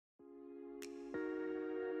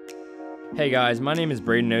Hey guys, my name is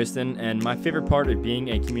Braden Ostin, and my favorite part of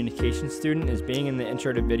being a communications student is being in the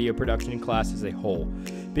intro to video production class as a whole.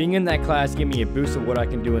 Being in that class gave me a boost of what I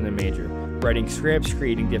can do in the major, writing scripts,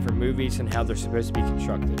 creating different movies, and how they're supposed to be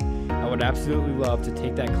constructed. I would absolutely love to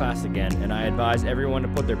take that class again, and I advise everyone to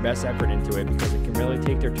put their best effort into it because it can really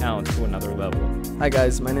take their talents to another level. Hi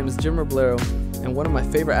guys, my name is Jim Roblero, and one of my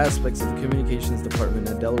favorite aspects of the communications department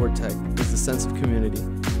at Delaware Tech is the sense of community.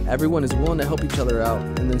 Everyone is willing to help each other out,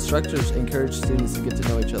 and the instructors encourage students to get to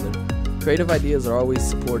know each other. Creative ideas are always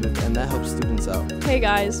supported, and that helps students out. Hey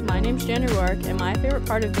guys, my name's Jen O'Rourke, and my favorite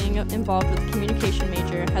part of being involved with the communication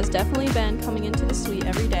major has definitely been coming into the suite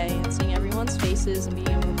every day and seeing everyone's faces and being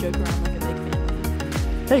able to joke around like a big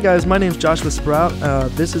family. Hey guys, my name's Joshua Sprout.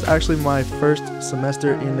 This is actually my first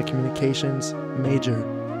semester in the communications major.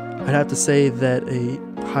 I'd have to say that a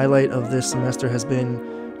highlight of this semester has been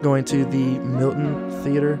going to the Milton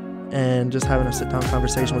Theater and just having a sit-down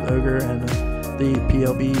conversation with Ogre and the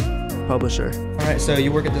PLB publisher. All right, so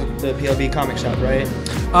you work at the PLB comic shop, right?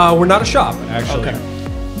 We're not a shop, actually. Okay.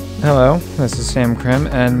 Hello, this is Sam Krim,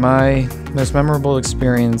 and my most memorable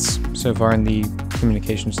experience so far in the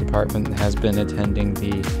communications department has been attending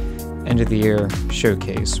the end of the year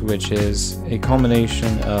showcase, which is a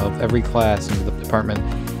culmination of every class in the department.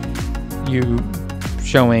 You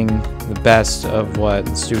showing the best of what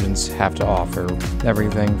students have to offer.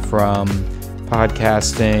 Everything from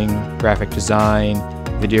podcasting, graphic design,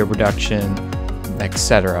 video production,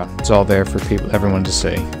 etc. It's all there for everyone to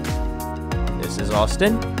see. This is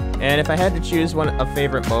Austin, and if I had to choose a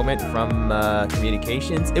favorite moment from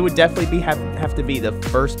communications, it would definitely have to be the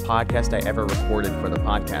first podcast I ever recorded for the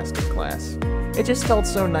podcasting class. It just felt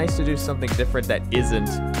so nice to do something different that isn't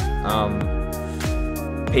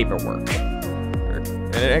paperwork.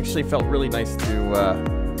 And it actually felt really nice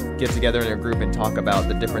to get together in a group and talk about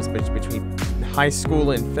the difference between high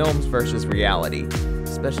school and films versus reality,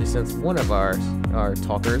 especially since one of our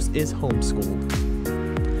talkers is homeschooled.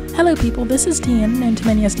 Hello people, this is Dean, known to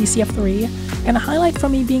many as DCF3, and a highlight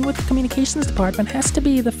from me being with the communications department has to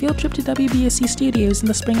be the field trip to WBSC Studios in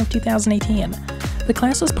the spring of 2018. The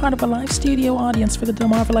class was part of a live studio audience for the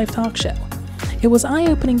Delmarva Live talk show. It was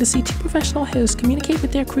eye-opening to see two professional hosts communicate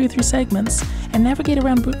with their crew through segments and navigate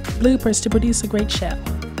around bloopers to produce a great show.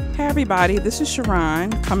 Hey everybody, this is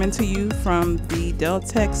Sharon, coming to you from the Del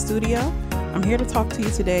Tech studio. I'm here to talk to you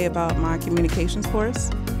today about my communications course.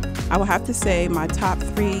 I will have to say my top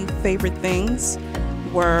 3 favorite things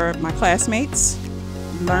were my classmates,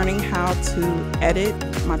 learning how to edit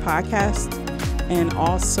my podcast, and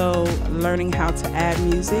also learning how to add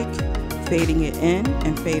music, fading it in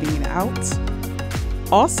and fading it out.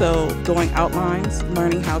 Also, doing outlines,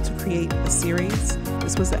 learning how to create a series.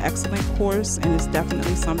 This was an excellent course, and it's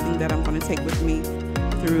definitely something that I'm going to take with me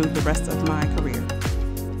through the rest of my career.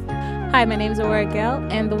 Hi, my name is Aurora Gale,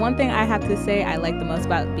 and the one thing I have to say I like the most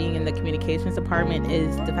about being in the communications department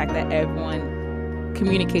is the fact that everyone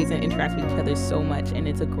communicates and interacts with each other so much, and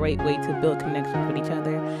it's a great way to build connections with each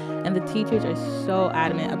other. And the teachers are so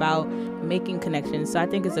adamant about making connections, so I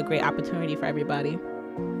think it's a great opportunity for everybody.